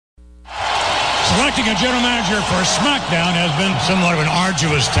Selecting a general manager for Smackdown has been somewhat of an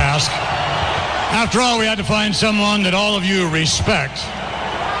arduous task. After all, we had to find someone that all of you respect.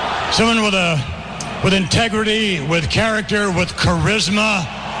 Someone with integrity, with character, with charisma.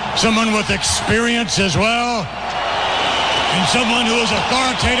 Someone with experience as well. And someone who is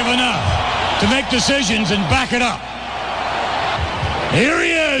authoritative enough to make decisions and back it up. Here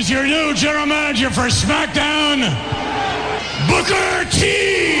he is, your new general manager for Smackdown, Booker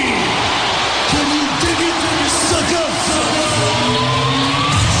T. Can you dig it, Sucka?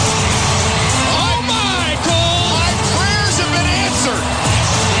 Oh, my, Cole! My prayers have been answered.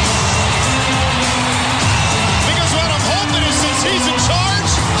 Because what I'm hoping is since he's in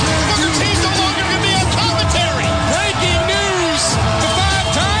charge, Booker T's no longer going to be on commentary. Breaking news! The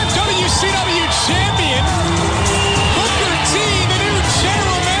 5-time WCW champion, Booker T, the new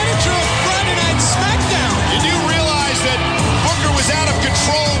general manager of Friday Night Smackdown. You do realize that Booker was out of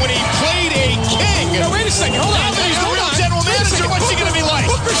control when he played a king. No, wait a second. Hold on. Now that he's the real general manager, what's he going to be like?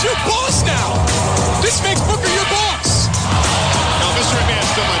 Booker's your boss now. This makes Booker your boss. No, Mr. McMahon's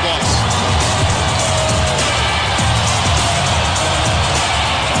still my boss.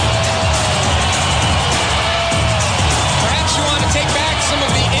 Perhaps you want to take back some of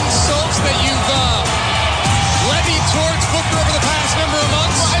the insults that you've levied towards Booker over the past number of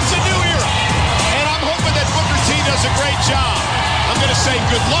months? Well, it's a new era, and I'm hoping that Booker T does a great job. I'm going to say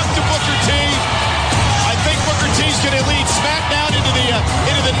good luck to Booker T. I think Booker T's going to lead SmackDown into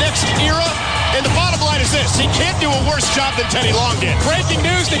the next era. And the bottom line is this: he can't do a worse job than Teddy Long did. Breaking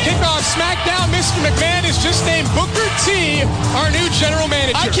news to kick off SmackDown: Mr. McMahon has just named Booker T our new general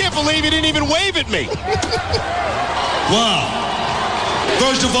manager. I can't believe he didn't even wave at me. Wow.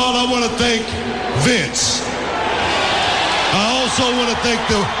 First of all, I want to thank Vince. I also want to thank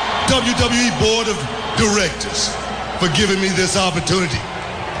the WWE Board of Directors for giving me this opportunity.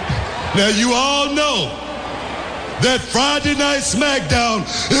 Now, you all know that Friday Night Smackdown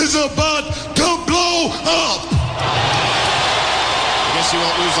is about to blow up. I guess you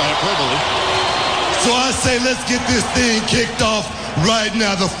won't lose the hyperbole. So I say let's get this thing kicked off right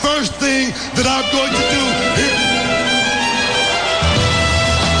now. The first thing that I'm going to do is...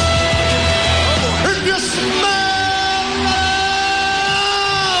 If you smell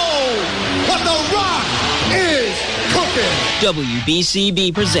what the Rock is cooking.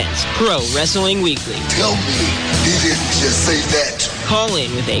 WBCB presents Pro Wrestling Weekly. Tell me he didn't just say that. Call in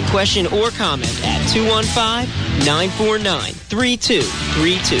with a question or comment at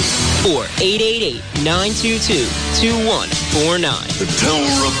 215-949-3232 or 888-922-2149. The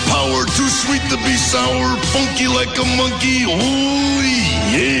Tower of Power, too sweet to be sour, funky like a monkey, holy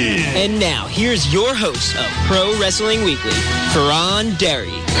yeah. And now, here's your host of Pro Wrestling Weekly, Fearon Derry.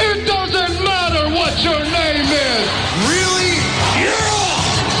 It doesn't matter what your name is. Really? Yeah!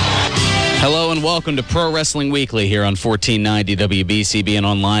 Hello and welcome to Pro Wrestling Weekly here on 1490 WBCB and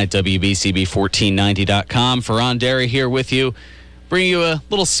online at WBCB1490.com. Fearon Derry here with you, bringing you a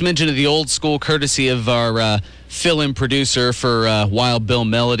little smidgen of the old school courtesy of our fill-in producer for Wild Bill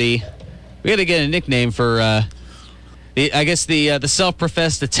Melody. We got to get a nickname for... I guess the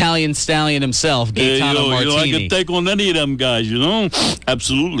self-professed Italian stallion himself, Gaetano Martini. I can take on any of them guys,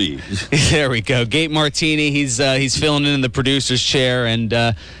 Absolutely. There we go. Gate Martini, he's filling in the producer's chair and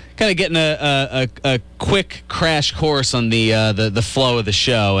kind of getting a quick crash course on the flow of the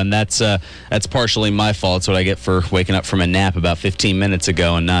show, and that's partially my fault. It's what I get for waking up from a nap about 15 minutes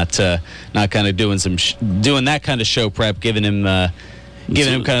ago and not kind of doing doing that kind of show prep, giving him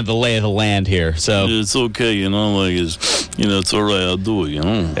kind of the lay of the land here. So it's okay, it's all right. I'll do it,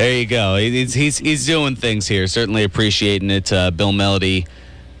 There you go. He's doing things here. Certainly appreciating it. Bill Melody.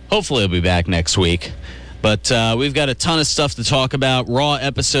 Hopefully he'll be back next week. But we've got a ton of stuff to talk about. Raw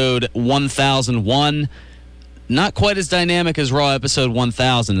episode 1001. Not quite as dynamic as Raw episode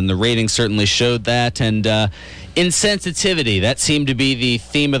 1000, and the ratings certainly showed that. And insensitivity, that seemed to be the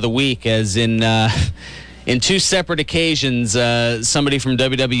theme of the week, as in two separate occasions, somebody from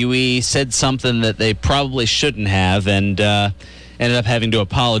WWE said something that they probably shouldn't have and ended up having to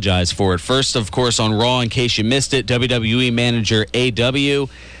apologize for it. First, of course, on Raw, in case you missed it, WWE manager AW,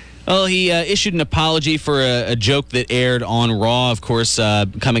 well, he issued an apology for a joke that aired on Raw, of course,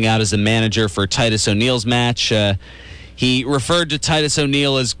 coming out as a manager for Titus O'Neil's match. He referred to Titus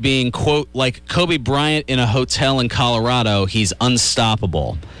O'Neil as being, quote, like Kobe Bryant in a hotel in Colorado. He's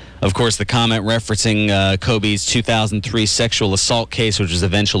unstoppable. Of course, the comment referencing Kobe's 2003 sexual assault case, which was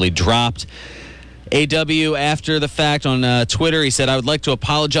eventually dropped. AW, after the fact on Twitter, he said, I would like to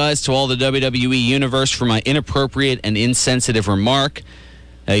apologize to all the WWE universe for my inappropriate and insensitive remark.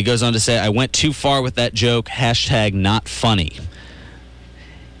 He goes on to say, I went too far with that joke, #not funny.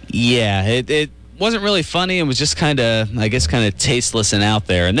 Yeah, wasn't really funny and was just kind of tasteless and out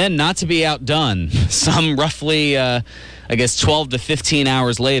there. And then, not to be outdone, some roughly, 12 to 15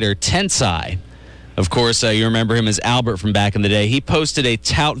 hours later, Tensai, of course, you remember him as Albert from back in the day. He posted a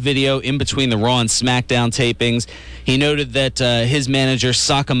tout video in between the Raw and SmackDown tapings. He noted that his manager,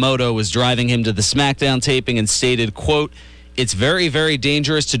 Sakamoto, was driving him to the SmackDown taping and stated, quote, "It's very, very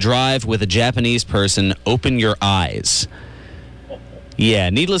dangerous to drive with a Japanese person. Open your eyes."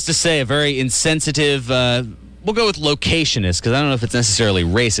 Yeah, needless to say, a very insensitive, we'll go with locationist, because I don't know if it's necessarily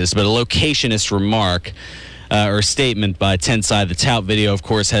racist, but a locationist remark or statement by Tensai. The tout video, of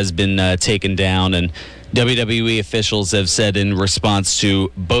course, has been taken down, and WWE officials have said in response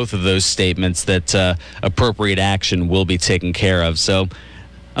to both of those statements that appropriate action will be taken care of. So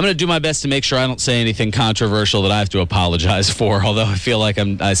I'm going to do my best to make sure I don't say anything controversial that I have to apologize for, although I feel like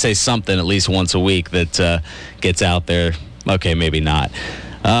I say something at least once a week that gets out there. Okay, maybe not.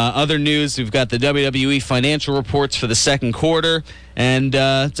 Other news, we've got the WWE financial reports for the second quarter, and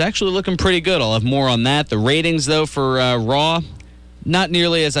it's actually looking pretty good. I'll have more on that. The ratings, though, for Raw, not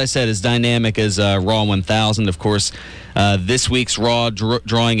nearly, as I said, as dynamic as Raw 1000. Of course, this week's Raw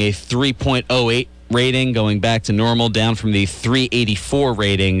drawing a 3.08 rating, going back to normal, down from the 384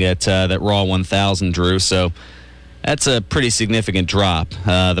 rating that Raw 1000 drew. So that's a pretty significant drop.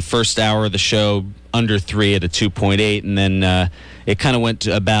 The first hour of the show, under 3 at a 2.8, and then it kind of went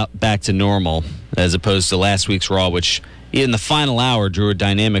about back to normal, as opposed to last week's Raw, which in the final hour drew a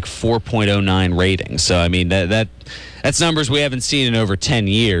dynamic 4.09 rating. So, I mean, that's numbers we haven't seen in over 10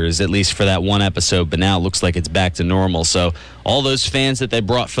 years, at least for that one episode, but now it looks like it's back to normal. So all those fans that they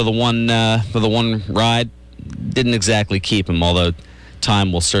brought for the one ride didn't exactly keep them, although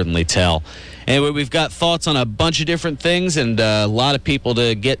time will certainly tell. Anyway, we've got thoughts on a bunch of different things and a lot of people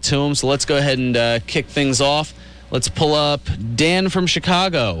to get to them, so let's go ahead and kick things off. Let's pull up Dan from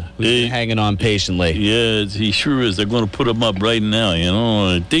Chicago, who's been hanging on patiently. Yeah, he sure is. They're going to put him up right now, you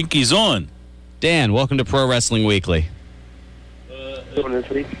know. I think he's on. Dan, welcome to Pro Wrestling Weekly.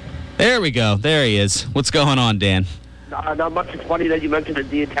 There we go. There he is. What's going on, Dan? Not much. It's funny that you mentioned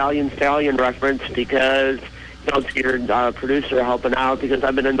the Italian Stallion reference, because it's your producer helping out, because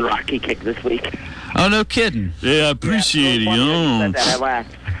I've been in the Rocky kick this week. Oh, no kidding. Yeah, I appreciate it. I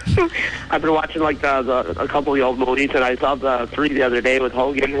laughed. I've been watching a couple of the old movies, and I saw the 3 the other day with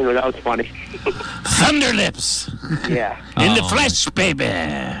Hogan, and that was funny. Thunderlips. Yeah. In the flesh, baby.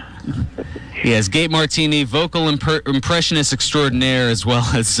 Yes, Gabe Martini, vocal impressionist extraordinaire, as well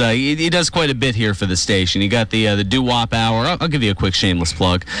as he does quite a bit here for the station. You got the doo-wop hour. I'll give you a quick shameless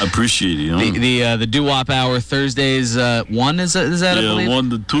plug. I appreciate it. The doo-wop hour Thursdays 1 is that I believe? 1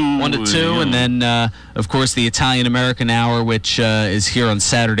 to 2. 1 to 2, and then of course the Italian American hour, which is here on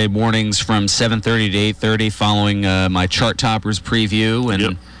Saturday mornings from 7:30 to 8:30, following my Chart Toppers preview.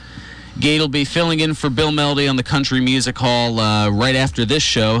 And Gate will be filling in for Bill Melody on the Country Music Hall right after this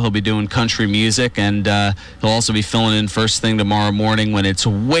show. He'll be doing country music, and he'll also be filling in first thing tomorrow morning when it's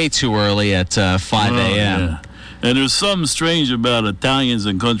way too early at 5 a.m. Yeah. And there's something strange about Italians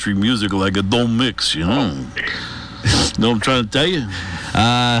and country music, like it don't mix, you know. Know what I'm trying to tell you?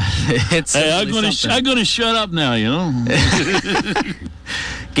 I'm gonna shut up now, you know.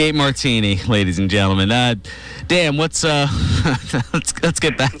 Gabe Martini, ladies and gentlemen. Dan, what's let's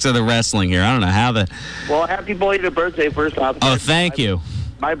get back to the wrestling here. I don't know how the. Well, happy belated birthday first off. Oh, thank you.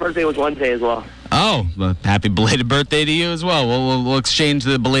 My birthday was Wednesday as well. Oh, well, happy belated birthday to you as well. We'll exchange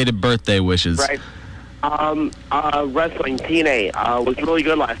the belated birthday wishes. Right. Wrestling, TNA was really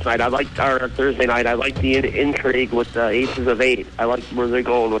good last night. I liked our Thursday night. I liked the intrigue with the Aces of 8. I like where they're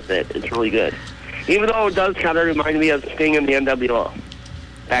going with it. It's really good. Even though it does kind of remind me of Sting in the NWO.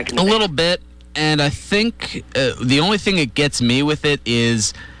 Back in the day. Little bit. And I think the only thing that gets me with it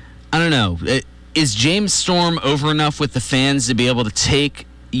is, I don't know, is James Storm over enough with the fans to be able to take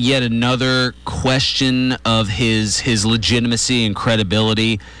yet another question of his legitimacy and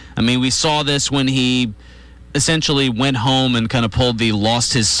credibility? I mean, we saw this when he essentially went home and kind of pulled the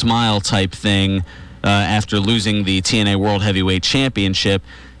lost his smile type thing after losing the TNA World Heavyweight Championship.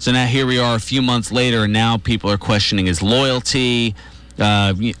 So now here we are a few months later, and now people are questioning his loyalty,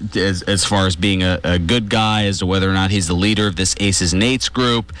 as far as being a good guy, as to whether or not he's the leader of this Aces and Eights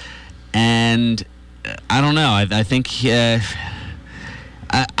group. And I don't know. I think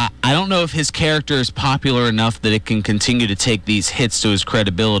I don't know if his character is popular enough that it can continue to take these hits to his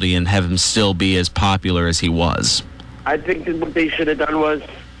credibility and have him still be as popular as he was. I think that what they should have done was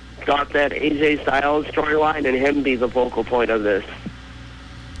got that AJ Styles storyline and him be the focal point of this.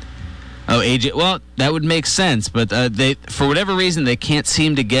 Oh, AJ. Well, that would make sense, but they, for whatever reason, they can't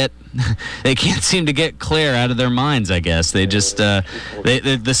seem to get Claire out of their minds. I guess they just the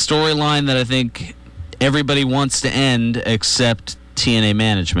storyline that I think everybody wants to end except TNA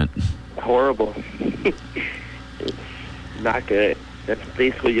management. Horrible. It's not good. That's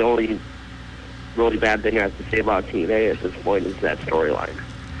basically the only really bad thing I have to say about TNA at this point is that storyline.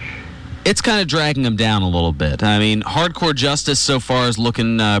 It's kind of dragging them down a little bit. I mean, Hardcore Justice so far is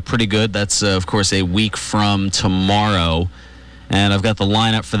looking pretty good. That's, of course, a week from tomorrow. And I've got the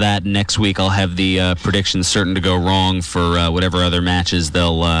lineup for that. Next week I'll have the predictions certain to go wrong for whatever other matches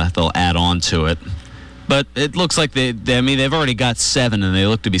they'll add on to it. But it looks like they've already got 7, and they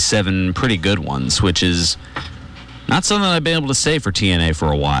look to be 7 pretty good ones, which is not something I've been able to say for TNA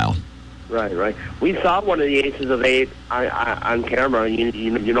for a while. Right. We saw one of the Aces of 8 on camera.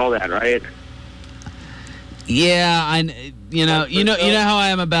 You know that, right? Yeah, you know how I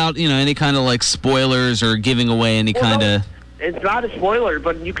am about any kind of like spoilers or giving away any kind of. It's not a spoiler,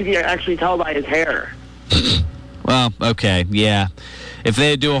 but you can actually tell by his hair. Well, okay, yeah. If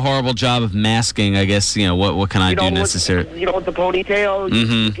they do a horrible job of masking, I guess what can I do necessarily? With the ponytail,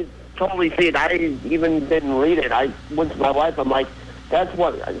 mm-hmm. You can totally see it. I even didn't read it. I went to my wife. I'm like, that's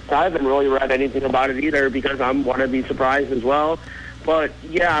what. I haven't really read anything about it either because I want to be surprised as well. But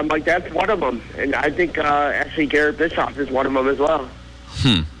yeah, I'm like, that's one of them, and I think actually Garrett Bischoff is one of them as well.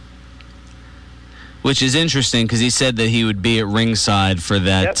 Which is interesting because he said that he would be at ringside for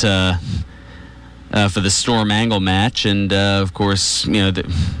that for the Storm Angle match, and of course,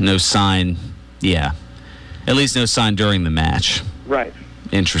 no sign. Yeah, at least no sign during the match. Right.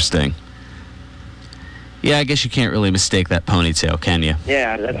 Interesting. Yeah, I guess you can't really mistake that ponytail, can you?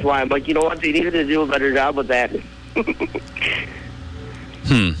 Yeah, that's why I'm like, you know what? They needed to do a better job with that.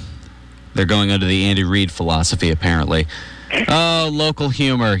 They're going under the Andy Reid philosophy, apparently. Oh, local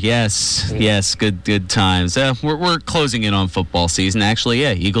humor. Yes. Good times. We're closing in on football season. Actually,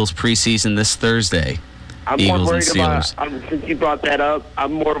 yeah, Eagles preseason this Thursday. I'm Eagles more worried and Steelers. about, since you brought that up,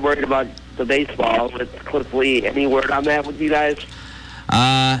 I'm more worried about the baseball with Cliff Lee. Any word on that with you guys?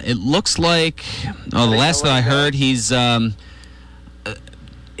 It looks like, the last that I heard, he's,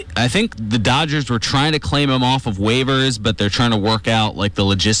 I think the Dodgers were trying to claim him off of waivers, but they're trying to work out, like, the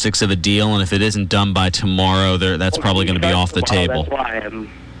logistics of a deal, and if it isn't done by tomorrow, that's probably going to be off the table. That's why I'm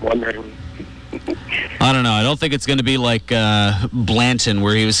wondering. I don't know. I don't think it's going to be like Blanton,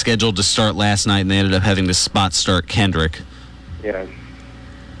 where he was scheduled to start last night, and they ended up having to spot start Kendrick. Yeah.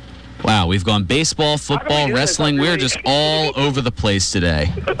 Wow, we've gone baseball, football, wrestling. We're just all over the place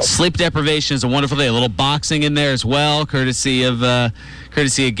today. Sleep deprivation is a wonderful day. A little boxing in there as well, courtesy of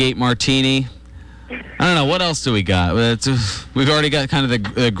Gate Martini. I don't know. What else do we got? We've already got kind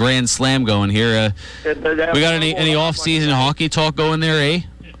of the Grand Slam going here. We got any off-season hockey talk going there,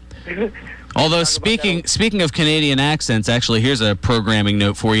 eh? Although, speaking of Canadian accents, actually, here's a programming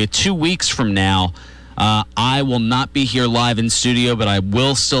note for you. 2 weeks from now, I will not be here live in studio, but I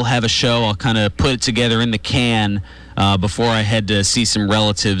will still have a show. I'll kind of put it together in the can before I head to see some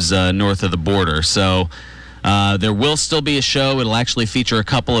relatives north of the border. So there will still be a show. It'll actually feature a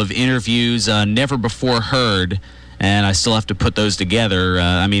couple of interviews never before heard, and I still have to put those together.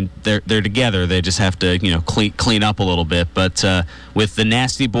 I mean, they're together. They just have to clean up a little bit. But with the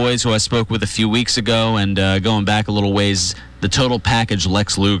Nasty Boys, who I spoke with a few weeks ago, and going back a little ways, the Total Package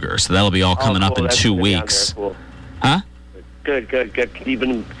Lex Luger. So that'll be all coming up in 2 weeks. Cool. Huh? Good. You've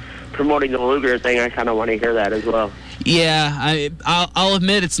been promoting the Luger thing. I kind of want to hear that as well. Yeah, I'll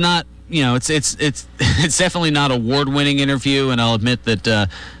admit it's not. It's definitely not award-winning interview, and I'll admit that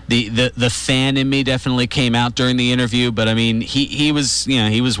the fan in me definitely came out during the interview. But I mean, he was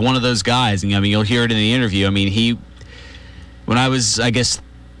he was one of those guys. And I mean, you'll hear it in the interview. I mean, when I was, I guess,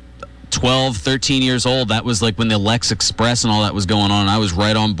 12, 13 years old, that was like when the Lex Express and all that was going on. I was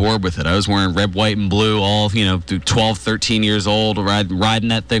right on board with it. I was wearing red, white, and blue all, through 12, 13 years old, riding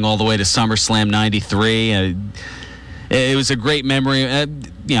that thing all the way to SummerSlam 93. It was a great memory.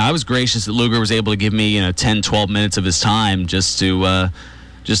 I was gracious that Luger was able to give me, 10, 12 minutes of his time just to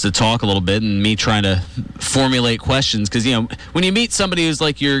talk a little bit, and me trying to formulate questions. Because, when you meet somebody who's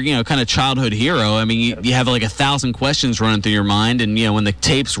like your, kind of childhood hero, I mean, you have like 1,000 questions running through your mind, and, when the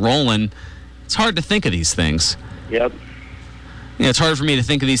tape's rolling, it's hard to think of these things. Yep. It's hard for me to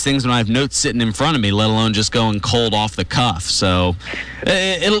think of these things when I have notes sitting in front of me, let alone just going cold off the cuff. So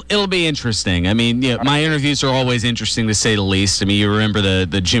it'll be interesting. I mean, my interviews are always interesting, to say the least. I mean, you remember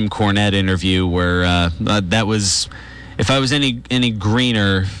the Jim Cornette interview where that was... If I was any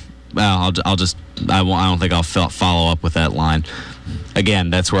greener, well, I don't think I'll follow up with that line. Again,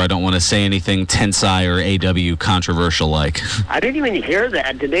 that's where I don't want to say anything Tensai or AW controversial like. I didn't even hear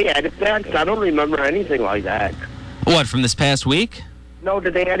that. Did they edit that? 'Cause I don't remember anything like that. What, from this past week? No,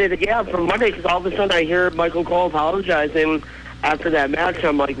 did they edit it? Yeah, from Monday, because all of a sudden I hear Michael Cole apologizing after that match.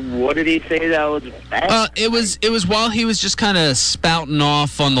 I'm like, what did he say that was bad? It was while he was just kind of spouting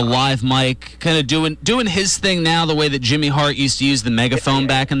off on the live mic, kind of doing his thing now the way that Jimmy Hart used to use the megaphone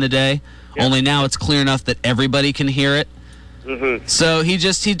back in the day. Yeah. Only now it's clear enough that everybody can hear it. Mm-hmm. So he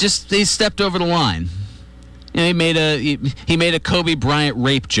stepped over the line. You know, he made a Kobe Bryant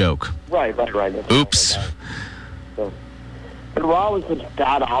rape joke. Right. Oops. So, but Raw was just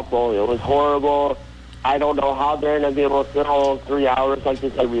god awful. It was horrible. I don't know how they're going to be able to fill 3 hours like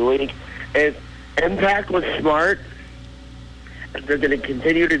this every week. If Impact was smart, if they're going to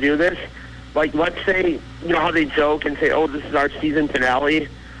continue to do this, like let's say, you know how they joke and say, oh, this is our season finale.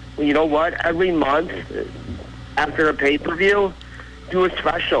 Well, you know what? Every month after a pay-per-view, do a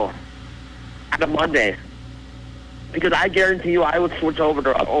special on a Monday. Because I guarantee you I would switch over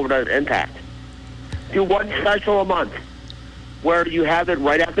to Impact. Do one special a month where you have it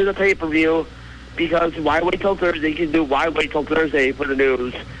right after the pay-per-view. Because why wait till Thursday? You can do why wait till Thursday for the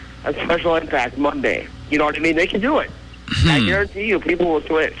news? A special Impact Monday. You know what I mean? They can do it. I guarantee you, people will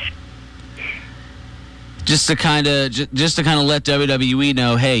switch. Just to kind of let WWE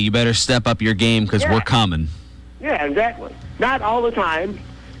know, hey, you better step up your game because we're coming. Yeah, exactly. Not all the time.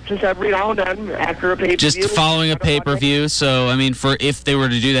 Just every now and then after a pay-per-view. Just following a pay-per-view. So, I mean, if they were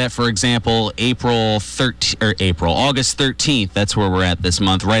to do that, for example, August 13th, that's where we're at this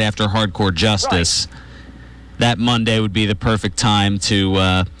month, right after Hardcore Justice. Right. That Monday would be the perfect time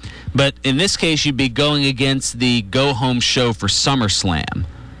to... but in this case, you'd be going against the go-home show for SummerSlam.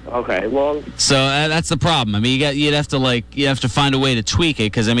 Okay, well... So that's the problem. I mean, you'd have to find a way to tweak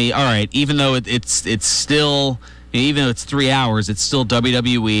it, because, I mean, all right, even though it's still... Even though it's 3 hours, it's still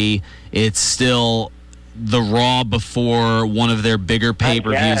WWE. It's still the Raw before one of their bigger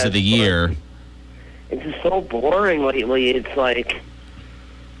pay-per-views of the year. It's just so boring lately. It's like,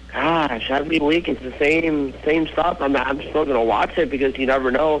 gosh, every week it's the same stuff. I'm still going to watch it because you never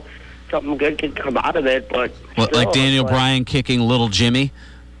know. Something good could come out of it. But what, like Daniel Bryan kicking Little Jimmy?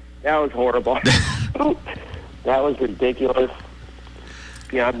 That was horrible. That was ridiculous.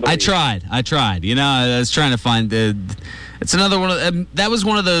 Yeah, I tried. You know, I was trying to find it's another one of that was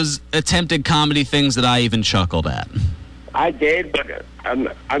one of those attempted comedy things that I even chuckled at. I did, but I'm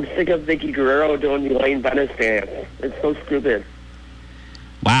sick of Vicky Guerrero doing the Elaine Venice dance. It's so stupid.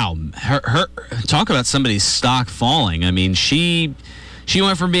 Wow, her talk about somebody's stock falling. I mean, she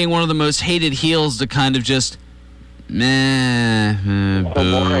went from being one of the most hated heels to kind of just boo,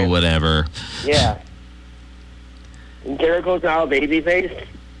 whatever. Yeah. And Jericho's now a babyface?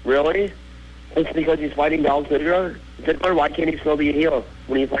 Really? Just because he's fighting Dolph Ziggler? Why can't he still be a heel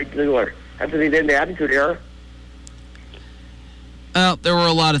when he fights Ziggler? That's what he did in the Attitude Era. Well, there were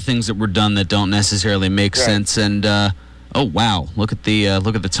a lot of things that were done that don't necessarily make sense. And oh wow, look at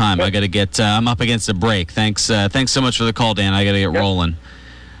the time. Yep. I got to get. I'm up against a break. Thanks so much for the call, Dan. I got to get rolling.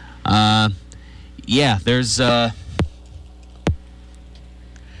 Yeah,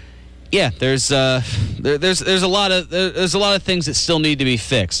 there's a lot of things that still need to be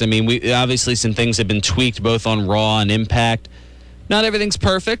fixed. I mean, we obviously some things have been tweaked both on Raw and Impact. Not everything's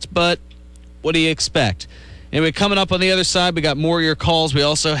perfect, but what do you expect? Anyway, coming up on the other side, we got more of your calls. We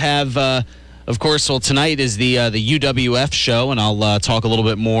also have, of course, well, tonight is the UWF show, and I'll talk a little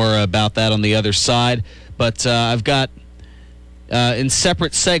bit more about that on the other side. But I've got. In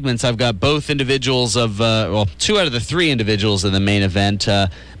separate segments, I've got both individuals of, two out of the three individuals in the main event.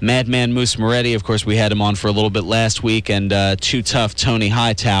 Madman Moose Maretti, of course, we had him on for a little bit last week, and Too Tough Tony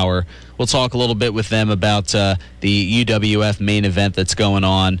Hightower. We'll talk a little bit with them about the UWF main event that's going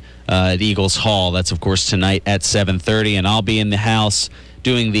on at Eagles Hall. That's, of course, tonight at 7:30, and I'll be in the house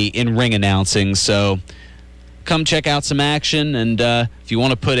doing the in-ring announcing, so... Come check out some action, and if you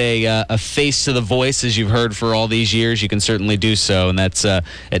want to put a face to the voice, as you've heard for all these years, you can certainly do so, and that's at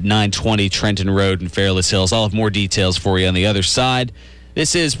 920 Trenton Road in Fairless Hills. I'll have more details for you on the other side.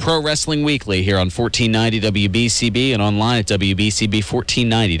 This is Pro Wrestling Weekly here on 1490 WBCB and online at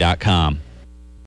WBCB1490.com.